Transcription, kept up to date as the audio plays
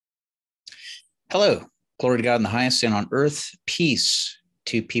Hello, glory to God in the highest, and on earth, peace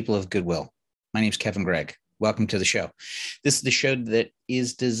to people of goodwill. My name is Kevin Gregg. Welcome to the show. This is the show that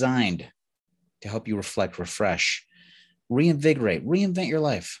is designed to help you reflect, refresh, reinvigorate, reinvent your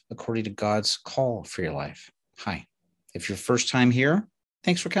life according to God's call for your life. Hi. If you're first time here,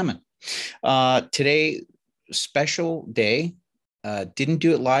 thanks for coming. Today, special day. Didn't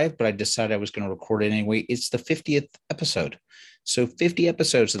do it live, but I decided I was going to record it anyway. It's the 50th episode. So 50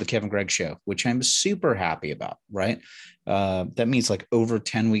 episodes of the Kevin Gregg Show, which I'm super happy about, right? That means like over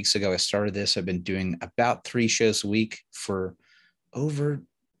 10 weeks ago, I started this. I've been doing about 3 shows a week for over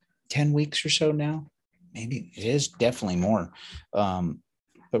 10 weeks or so now. Maybe it is definitely more,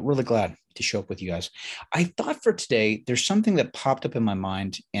 but really glad to show up with you guys. I thought for today, there's something that popped up in my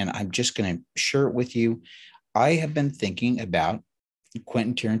mind, and I'm just going to share it with you. I have been thinking about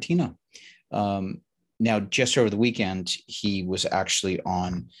Quentin Tarantino. Now, just over the weekend, he was actually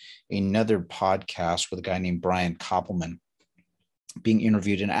on another podcast with a guy named Brian Koppelman being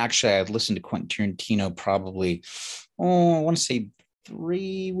interviewed. And actually, I had listened to Quentin Tarantino probably, I want to say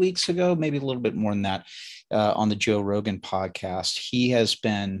 3 weeks ago, maybe a little bit more than that, on the Joe Rogan podcast. He has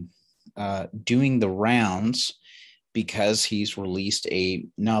been doing the rounds because he's released a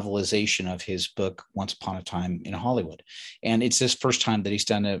novelization of his book, Once Upon a Time in Hollywood. And it's his first time that he's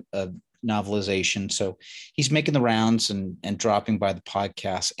done a novelization. So he's making the rounds and dropping by the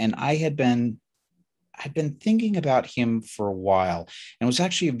podcast. And I've been thinking about him for a while. And it was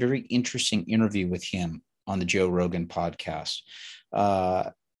actually a very interesting interview with him on the Joe Rogan podcast,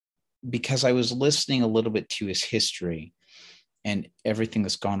 because I was listening a little bit to his history and everything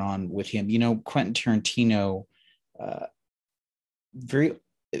that's gone on with him. You know, Quentin Tarantino, very,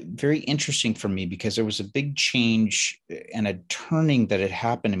 very interesting for me because there was a big change and a turning that had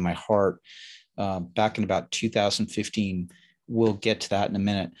happened in my heart back in about 2015. We'll get to that in a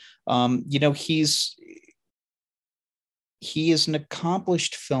minute. You know, he is an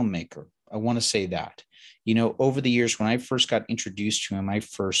accomplished filmmaker. I want to say that. You know, over the years, when I first got introduced to him, I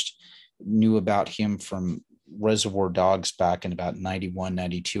first knew about him from Reservoir Dogs back in about 91,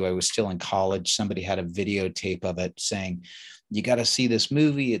 92. I was still in college. Somebody had a videotape of it saying, you got to see this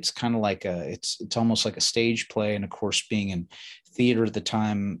movie. It's kind of like it's almost like a stage play. And of course, being in theater at the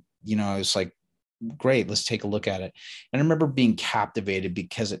time, you know, I was like, great, let's take a look at it. And I remember being captivated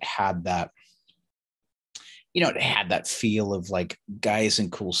because it had that, you know, it had that feel of like guys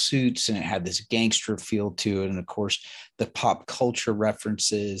in cool suits, and it had this gangster feel to it. And of course, the pop culture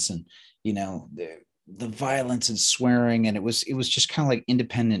references and, you know, the violence and swearing. And it was just kind of like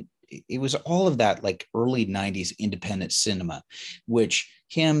independent. It was all of that like early 90s independent cinema, which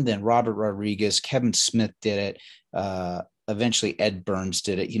him, then Robert Rodriguez, Kevin Smith did it. Eventually Ed Burns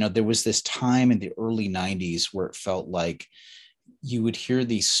did it. You know, there was this time in the early 90s where it felt like you would hear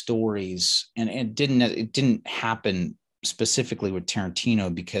these stories, and it didn't happen specifically with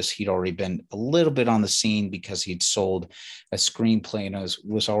Tarantino because he'd already been a little bit on the scene because he'd sold a screenplay and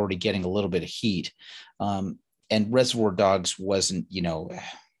was already getting a little bit of heat. And Reservoir Dogs wasn't, you know,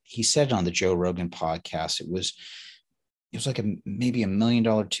 he said it on the Joe Rogan podcast. It was like maybe $1 million,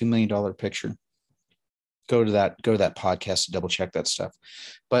 $2 million picture. Go to that podcast to double check that stuff.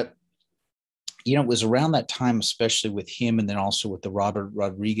 But, you know, it was around that time, especially with him, and then also with the Robert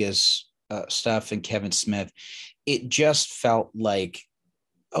Rodriguez stuff and Kevin Smith, it just felt like,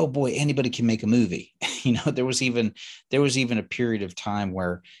 oh boy, anybody can make a movie. You know, there was even a period of time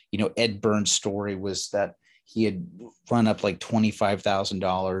where, you know, Ed Burns' story was that he had run up like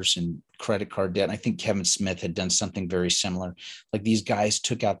 $25,000 in credit card debt. And I think Kevin Smith had done something very similar. Like these guys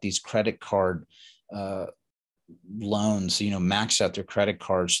took out these credit card loans, you know, maxed out their credit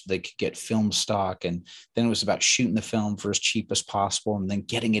cards so they could get film stock. And then it was about shooting the film for as cheap as possible and then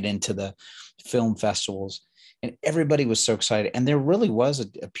getting it into the film festivals. And everybody was so excited. And there really was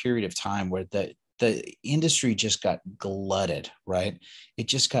a period of time where the industry just got glutted, right? It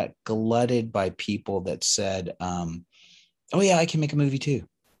just got glutted by people that said, oh yeah, I can make a movie too.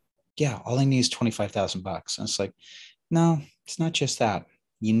 Yeah, all I need is $25,000. And it's like, no, it's not just that.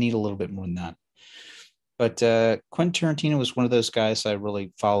 You need a little bit more than that. But Quentin Tarantino was one of those guys I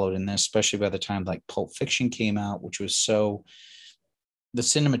really followed, and especially by the time like Pulp Fiction came out, which was so, the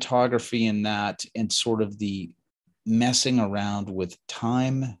cinematography in that and sort of the messing around with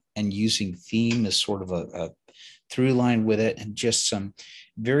time and using theme as sort of a through line with it, and just some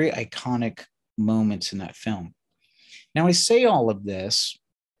very iconic moments in that film. Now, I say all of this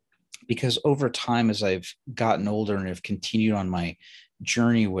because over time, as I've gotten older and have continued on my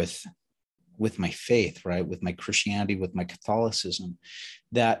journey with my faith, right, with my Christianity, with my Catholicism,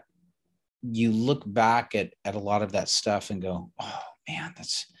 that you look back at a lot of that stuff and go, oh man,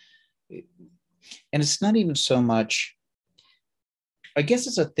 And it's not even so much, I guess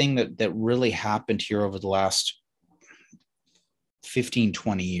it's a thing that really happened here over the last 15,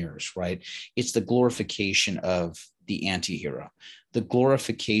 20 years, right? It's the glorification of the anti-hero, the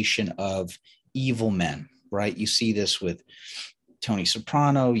glorification of evil men, right? You see this with Tony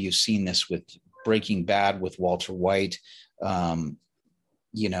Soprano. You've seen this with Breaking Bad with Walter White. Um,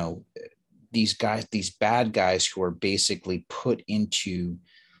 you know, these guys, these bad guys who are basically put into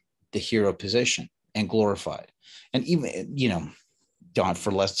the hero position and glorified. And even, Don,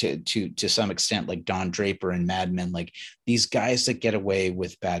 for less to some extent, like Don Draper and Mad Men, like these guys that get away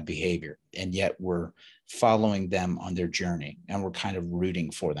with bad behavior, and yet we're following them on their journey and we're kind of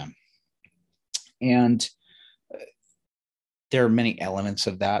rooting for them. And there are many elements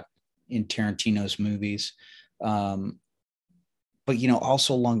of that in Tarantino's movies. But,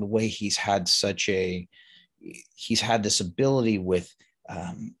 also along the way, he's had this ability with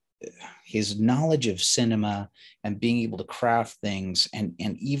his knowledge of cinema and being able to craft things and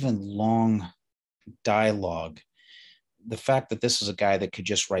even long dialogue. The fact that this is a guy that could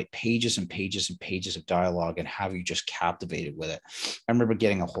just write pages and pages and pages of dialogue and have you just captivated with it. I remember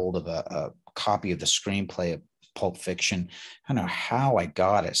getting a hold of a copy of the screenplay of Pulp Fiction. I don't know how I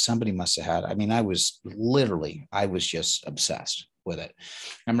got it. Somebody must have had it. I mean, I was just obsessed with it.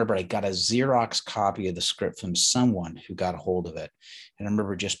 I remember I got a Xerox copy of the script from someone who got a hold of it. And I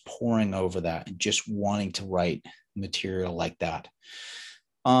remember just poring over that and just wanting to write material like that.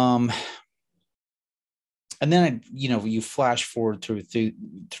 And then, you flash forward through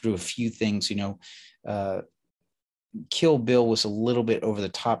a few things, Kill Bill was a little bit over the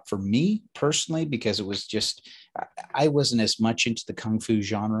top for me personally, because it was just, I wasn't as much into the Kung Fu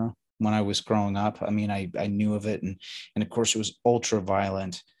genre when I was growing up. I mean, I knew of it. And of course it was ultra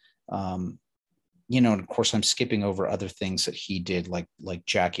violent. And of course I'm skipping over other things that he did, like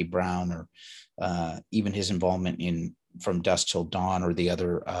Jackie Brown, or even his involvement in From Dusk Till Dawn, or the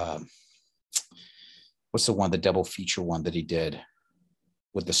other, what's the one, the double feature one that he did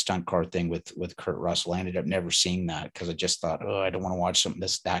with the stunt car thing with Kurt Russell. I ended up never seeing that because I just thought, I don't want to watch something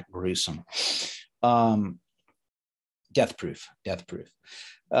that's that gruesome. Death Proof.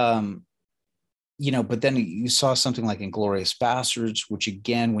 But then you saw something like Inglourious Bastards, which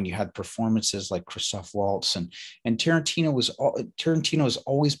again, when you had performances like Christoph Waltz and Tarantino has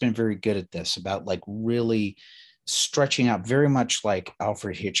always been very good at this, about like really stretching out, very much like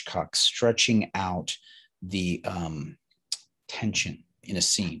Alfred Hitchcock, stretching out the tension in a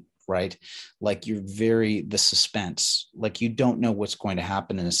scene, right? Like the suspense, like you don't know what's going to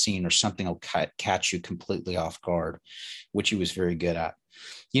happen in a scene, or something will catch you completely off guard, which he was very good at.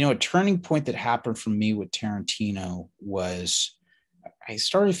 A turning point that happened for me with Tarantino was I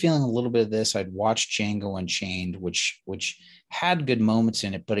started feeling a little bit of this. I'd watched Django Unchained, which had good moments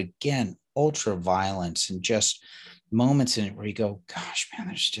in it, but again, ultra violence and just moments in it where you go, gosh,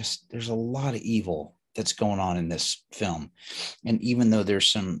 man, there's a lot of evil that's going on in this film. And even though there's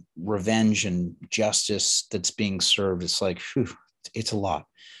some revenge and justice that's being served, it's like, whew, it's a lot.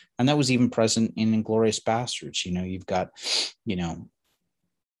 And that was even present in Inglourious Bastards. You've got,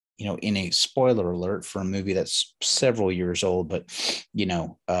 in a spoiler alert for a movie that's several years old, but,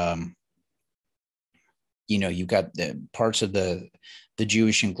 you've got the parts of the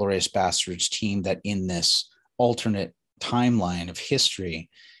Jewish Inglourious Bastards team that in this alternate timeline of history,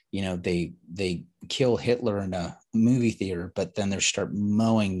 they kill Hitler in a movie theater, but then they start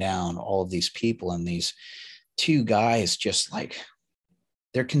mowing down all of these people, and these two guys just like,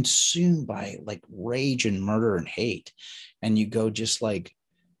 they're consumed by like rage and murder and hate. And you go just like,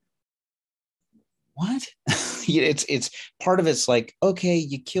 what? It's part of it's like, okay,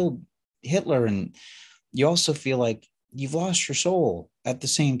 you killed Hitler, and you also feel like you've lost your soul at the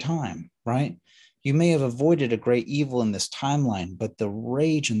same time, right? You may have avoided a great evil in this timeline, but the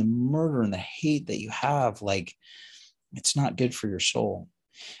rage and the murder and the hate that you have, like, it's not good for your soul.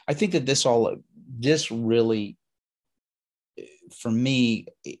 I think that this really, for me,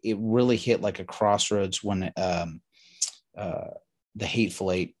 it really hit like a crossroads when the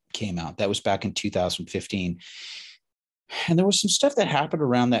Hateful Eight came out. That was back in 2015. And there was some stuff that happened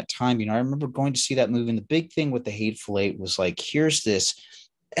around that time. I remember going to see that movie, and the big thing with the Hateful Eight was like, here's this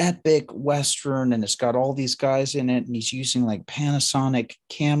epic Western, and it's got all these guys in it, and he's using like Panasonic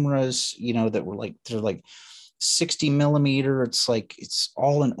cameras, that were like, they're like 60 millimeter. It's like, it's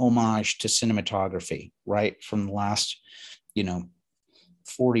all an homage to cinematography, right? From the last,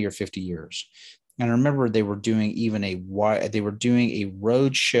 40 or 50 years. And I remember they were doing a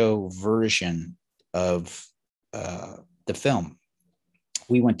roadshow version of the film.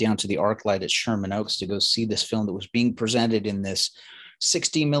 We went down to the ArcLight at Sherman Oaks to go see this film that was being presented in this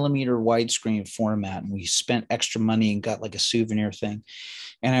 60 millimeter widescreen format. And we spent extra money and got like a souvenir thing.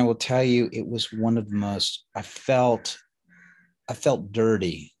 And I will tell you, it was one of the most, I felt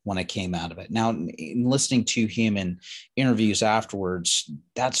dirty when I came out of it. Now, in listening to him in interviews afterwards,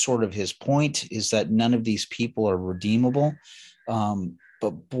 that's sort of his point, is that none of these people are redeemable.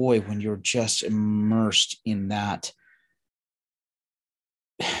 But boy, when you're just immersed in that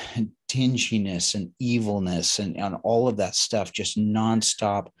dinginess and evilness and all of that stuff, just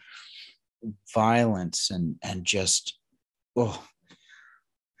nonstop violence and just, oh,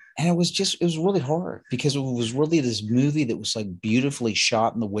 and it was really hard because it was really this movie that was like beautifully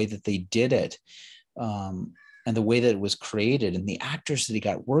shot in the way that they did it, and the way that it was created and the actors that he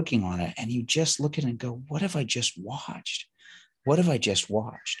got working on it. And you just look at it and go, what have I just watched? What have I just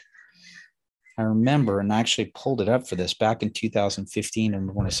watched? I remember, and I actually pulled it up for this back in 2015.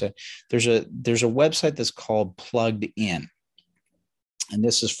 And when I said there's a website that's called Plugged In. And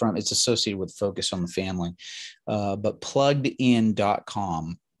this is it's associated with Focus on the Family, but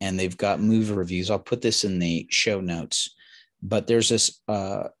pluggedin.com. And they've got movie reviews. I'll put this in the show notes. But there's this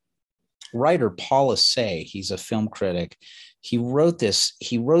writer, Paul Asay. He's a film critic. He wrote this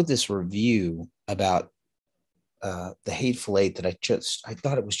review about the Hateful Eight that I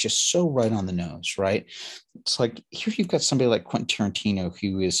thought it was just so right on the nose, right? It's like, here you've got somebody like Quentin Tarantino,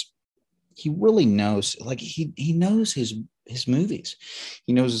 he really knows, like he knows his movies.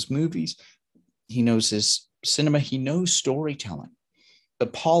 He knows his movies. He knows his cinema. He knows storytelling.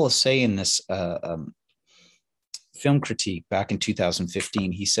 But Paul Asay in this film critique back in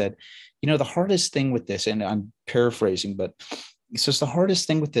 2015, he said, the hardest thing with this, and I'm paraphrasing, but he says the hardest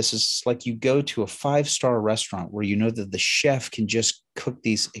thing with this is like you go to a 5-star restaurant where you know that the chef can just cook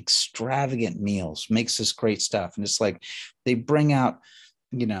these extravagant meals, makes this great stuff. And it's like they bring out,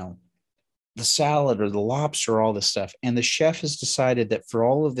 the salad or the lobster, all this stuff. And the chef has decided that for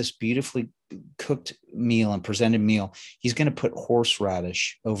all of this beautifully cooked meal and presented meal, he's going to put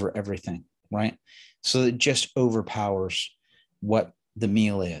horseradish over everything, right? So it just overpowers what the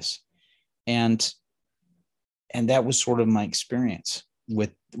meal is. And that was sort of my experience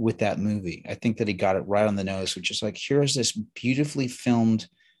with that movie. I think that he got it right on the nose, which is like, here's this beautifully filmed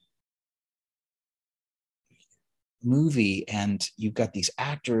movie, and you've got these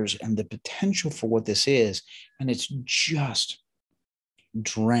actors and the potential for what this is, and it's just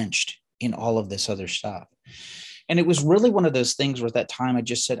drenched in all of this other stuff. And it was really one of those things where at that time I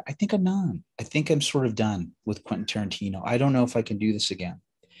just said, I think I'm done. I think I'm sort of done with Quentin Tarantino. I don't know if I can do this again.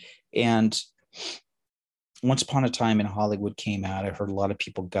 And Once Upon a Time in Hollywood came out. I heard a lot of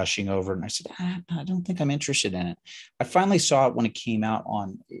people gushing over it, and I said, I don't think I'm interested in it. I finally saw it when it came out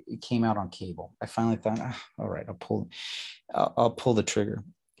on cable. I finally thought, all right, I'll pull the trigger.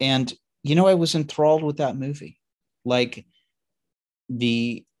 And I was enthralled with that movie. Like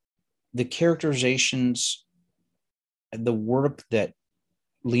the characterizations, the work that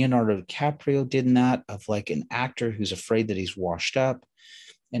Leonardo DiCaprio did in that, of like an actor who's afraid that he's washed up,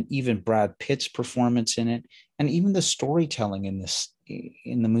 and even Brad Pitt's performance in it, and even the storytelling in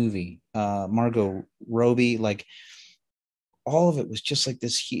the movie, Margot Robbie, like all of it was just like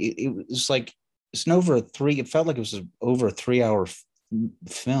this. It was like it felt like it was over a 3-hour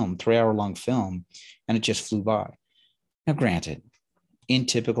film, 3-hour long film, and it just flew by. Now, granted, in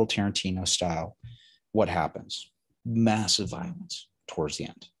typical Tarantino style, what happens? Massive violence towards the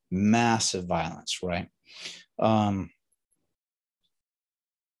end. Massive violence, right?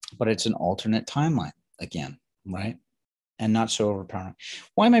 But it's an alternate timeline again, right? And not so overpowering.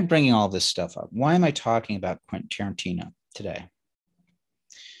 Why am I bringing all this stuff up? Why am I talking about Quentin Tarantino today?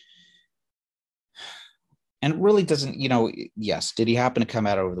 And it really doesn't, yes, did he happen to come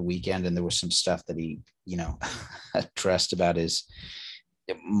out over the weekend and there was some stuff that he, addressed about his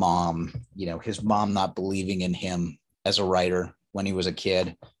mom, his mom not believing in him as a writer when he was a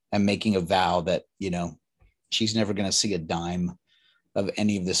kid, and making a vow that, she's never going to see a dime of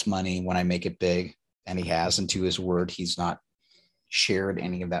any of this money when I make it big. And he has, and to his word, he's not shared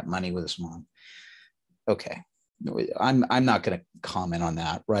any of that money with his mom. Okay. I'm not going to comment on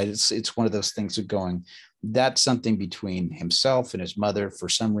that, right? It's one of those things of going, that's something between himself and his mother. For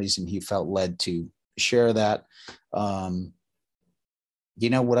some reason, he felt led to share that. Would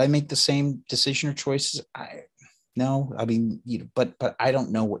I make the same decision or choices? No, I mean, but I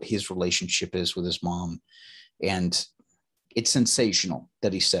don't know what his relationship is with his mom. And it's sensational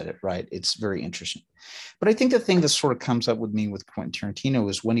that he said it, right? It's very interesting. But I think the thing that sort of comes up with me with Quentin Tarantino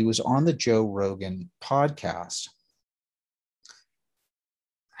is when he was on the Joe Rogan podcast,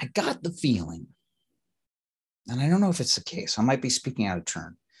 I got the feeling, and I don't know if it's the case, I might be speaking out of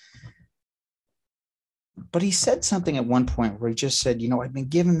turn, but he said something at one point where he just said, I've been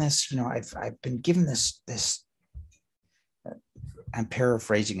given this, I've been given this. I'm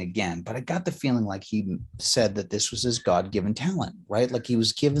paraphrasing again, but I got the feeling like he said that this was his God-given talent, right? Like he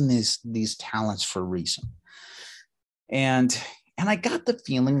was given these talents for a reason. And I got the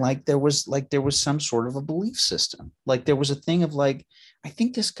feeling like there was some sort of a belief system. Like there was a thing of like, I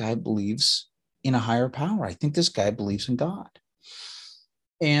think this guy believes in a higher power. I think this guy believes in God.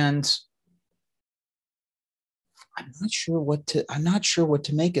 And I'm not sure what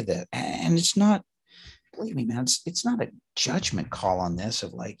to make of that. And it's not, believe me, man, it's not a judgment call on this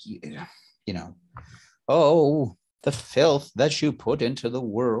of like, oh, the filth that you put into the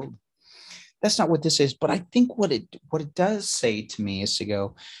world. That's not what this is. But I think what it does say to me is to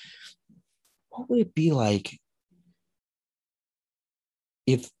go, what would it be like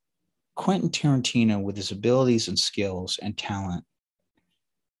if Quentin Tarantino, with his abilities and skills and talent,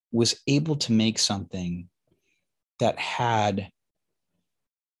 was able to make something that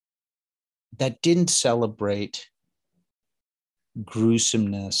didn't celebrate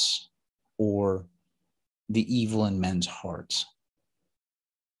gruesomeness or the evil in men's hearts?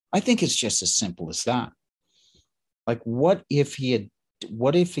 I think it's just as simple as that. Like, what if he had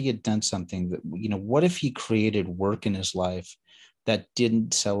done something that, what if he created work in his life that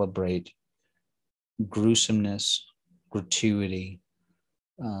didn't celebrate gruesomeness, gratuity,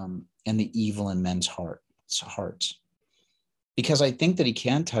 and the evil in men's hearts? Because I think that he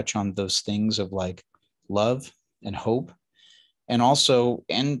can touch on those things of like love and hope, and also,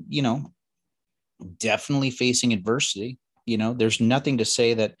 and definitely facing adversity. There's nothing to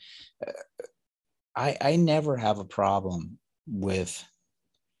say that I never have a problem with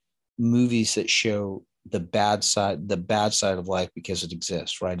movies that show the bad side of life because it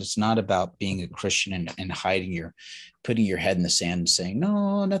exists, right? It's not about being a Christian and putting your head in the sand and saying,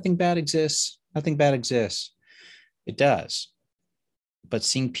 no, nothing bad exists. Nothing bad exists. It does. But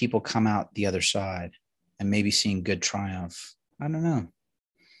seeing people come out the other side and maybe seeing good triumph, I don't know.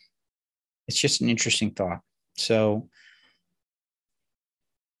 It's just an interesting thought. So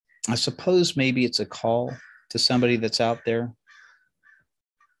I suppose maybe it's a call to somebody that's out there,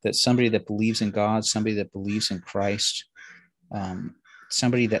 that somebody that believes in God, somebody that believes in Christ,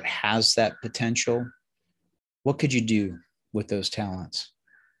 somebody that has that potential. What could you do with those talents?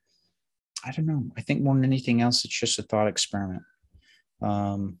 I don't know. I think more than anything else, it's just a thought experiment.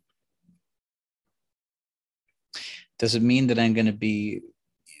 Does it mean that I'm going to be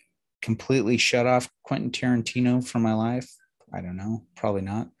completely shut off Quentin Tarantino from my life? I don't know. Probably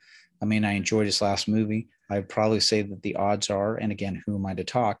not. I mean, I enjoyed his last movie. I'd probably say that the odds are, and again, who am I to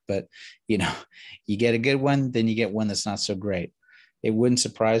talk? But, you get a good one, then you get one that's not so great. It wouldn't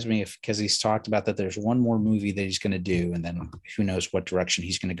surprise me because he's talked about that there's one more movie that he's going to do, and then who knows what direction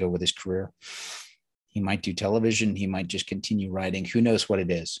he's going to go with his career. He might do television. He might just continue writing. Who knows what it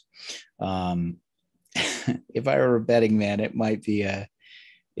is? If I were a betting man, it might be a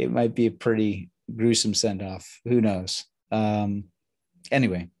pretty gruesome send off. Who knows?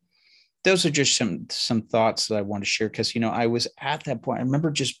 Anyway, those are just some thoughts that I want to share because, I was at that point. I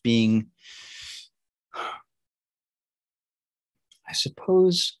remember just being, I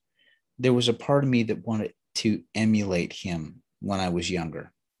suppose there was a part of me that wanted to emulate him when I was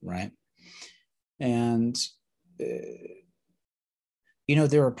younger, right? And,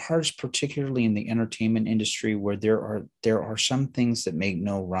 there are parts, particularly in the entertainment industry, where there are some things that make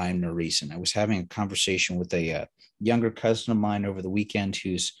no rhyme nor reason. I was having a conversation with a younger cousin of mine over the weekend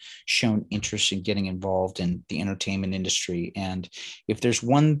who's shown interest in getting involved in the entertainment industry. And if there's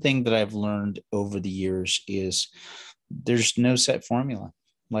one thing that I've learned over the years is there's no set formula.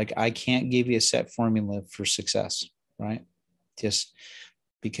 Like I can't give you a set formula for success, right? Just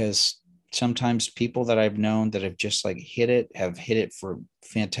because sometimes people that I've known that have just like have hit it for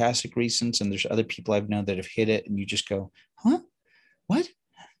fantastic reasons. And there's other people I've known that have hit it and you just go, huh? What?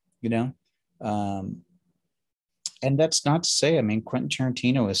 And that's not to say, I mean, Quentin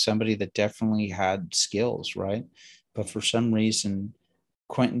Tarantino is somebody that definitely had skills, right? But for some reason,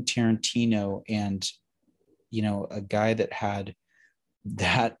 Quentin Tarantino and, a guy that had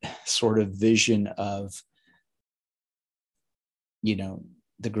that sort of vision of,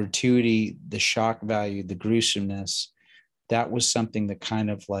 the gratuity, the shock value, the gruesomeness, that was something that kind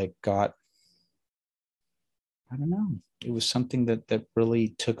of like got, I don't know, it was something that really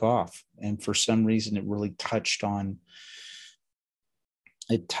took off. And for some reason, it really touched on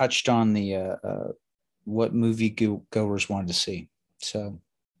the what movie goers wanted to see. So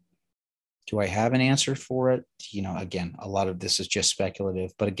do I have an answer for it? Again, a lot of this is just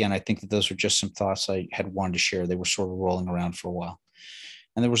speculative, but again, I think that those were just some thoughts I had wanted to share. They were sort of rolling around for a while.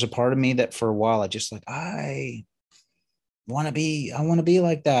 And there was a part of me that for a while I just like, I want to be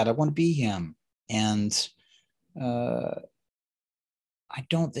like that. I want to be him. And uh, I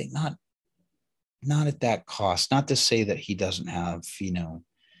don't think not at that cost. Not to say that he doesn't have,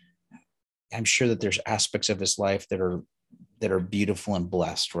 I'm sure that there's aspects of his life that are beautiful and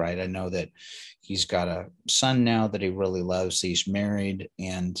blessed, right? I know that he's got a son now that he really loves. He's married,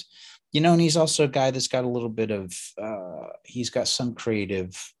 and and he's also a guy that's got a little bit of he's got some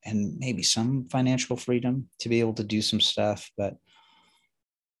creative and maybe some financial freedom to be able to do some stuff. But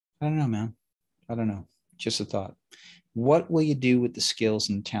I don't know, man. I don't know. Just a thought. What will you do with the skills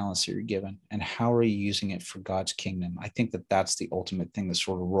and talents that you're given, and how are you using it for God's kingdom? I think that that's the ultimate thing that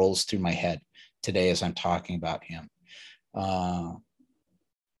sort of rolls through my head today as I'm talking about him. I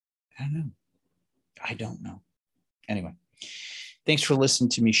don't know. I don't know. Anyway, thanks for listening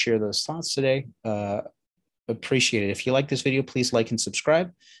to me share those thoughts today. Appreciate it. If you like this video, please like and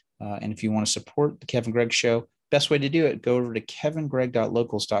subscribe. And if you want to support the Kevin Gregg Show, best way to do it, go over to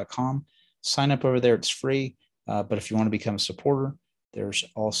kevingregg.locals.com. Sign up over there. It's free. But if you want to become a supporter, there's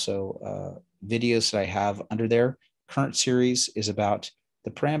also videos that I have under there. Current series is about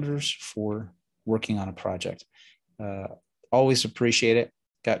the parameters for working on a project. Always appreciate it.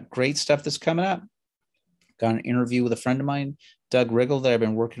 Got great stuff that's coming up. Got an interview with a friend of mine, Doug Riggle, that I've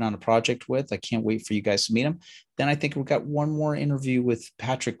been working on a project with. I can't wait for you guys to meet him. Then I think we've got one more interview with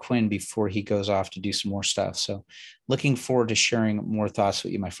Patrick Quinn before he goes off to do some more stuff. So looking forward to sharing more thoughts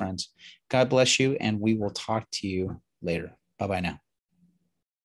with you, my friends. God bless you, and we will talk to you later. Bye-bye now.